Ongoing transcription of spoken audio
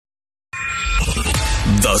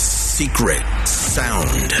The secret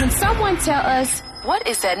sound. Can someone tell us, what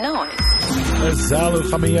is that noise? Zalo,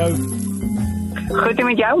 gaan met jou. Goed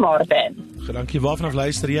met jou, Martin. Dankie, waarvan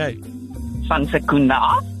luister jy? Van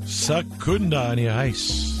Secunda. Secunda in die huis.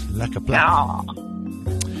 Lekker plek. Ja.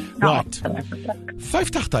 Right.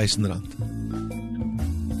 R50,000.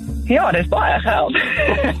 Ja, dis baie geld.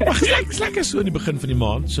 Dis lekker so in die begin van die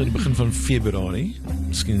maand, so in die begin van Februarie.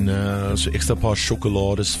 Miskien so ekstra paar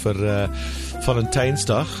sjokolades vir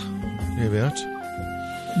Valentynsdag. Jy weet.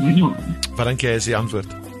 Wat dink jy is die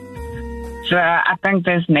antwoord? So, I think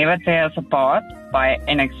there's Never Tear Us Apart by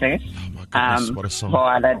NXS. Oh my goodness, what a song.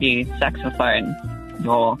 Waar hulle die saxophone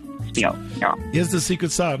wil speel, ja. Here's the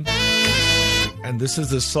secret sound. And this is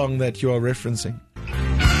the song that you are referencing.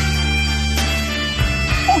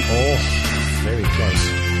 Oh, very close.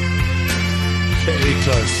 Very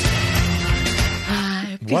close.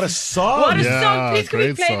 What a song! What a song! Please can we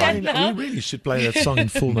great play that song. now? We really should play that song in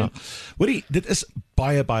full now. Woody, dit is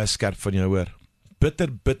baie skerp van jou hoor.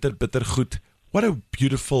 Bitter goed. What a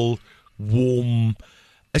beautiful, warm...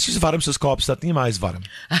 Is jy so warm soos Kaapstad nie, maar hy is warm.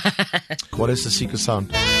 What is the secret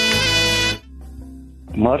sound?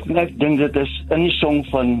 Martin, ek dink dit is in die song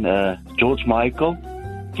van George Michael,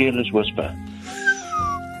 Careless Whisper.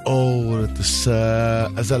 Oh, dit is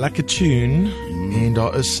 'n lekker tune en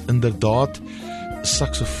daar is inderdaad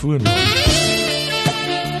saksofoon.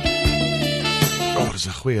 Oh, dit is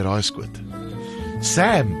 'n goeie raaiskoot.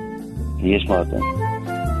 Sam, Yes, Martin.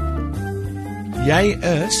 jy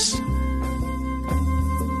is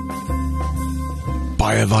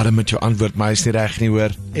baie warm met jou antwoord, maar hy is nie reg nie hoor.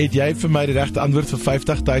 Het jy vir my die regte antwoord vir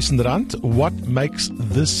R50,000? What makes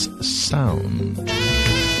this sound?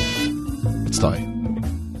 Wat staan?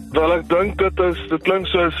 Wel, ek dink dit klink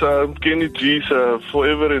soos Kenny G's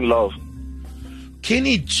Forever in Love.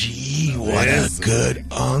 Kenny G, what Yes. a good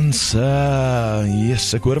answer.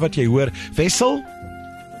 Yes, ek hoor wat jy hoor. Wessel?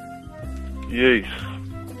 Yes.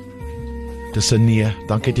 Dis 'n nee.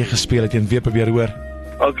 Dankie dat jy gespeel het en weer probeer hoor.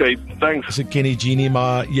 Okay, thanks. Dis 'n Kenny G nie,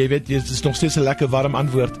 maar jy weet, dit is nog steeds 'n lekker warm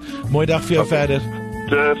antwoord. Mooi dag vir jou verder.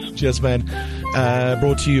 Cheers. Cheers, man.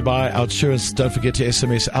 Brought to you by Outsurance. Don't forget to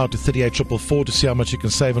SMS out to 38444 to see how much you can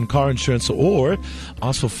save on car insurance, or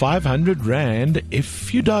ask for R500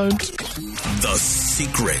 if you don't. The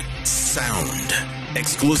secret sound.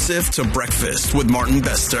 Exclusive to Breakfast with Martin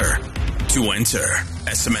Bester. To enter,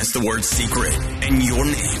 SMS the word secret and your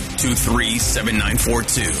name to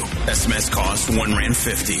 37942. SMS cost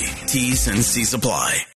R1.50. T's and C's apply.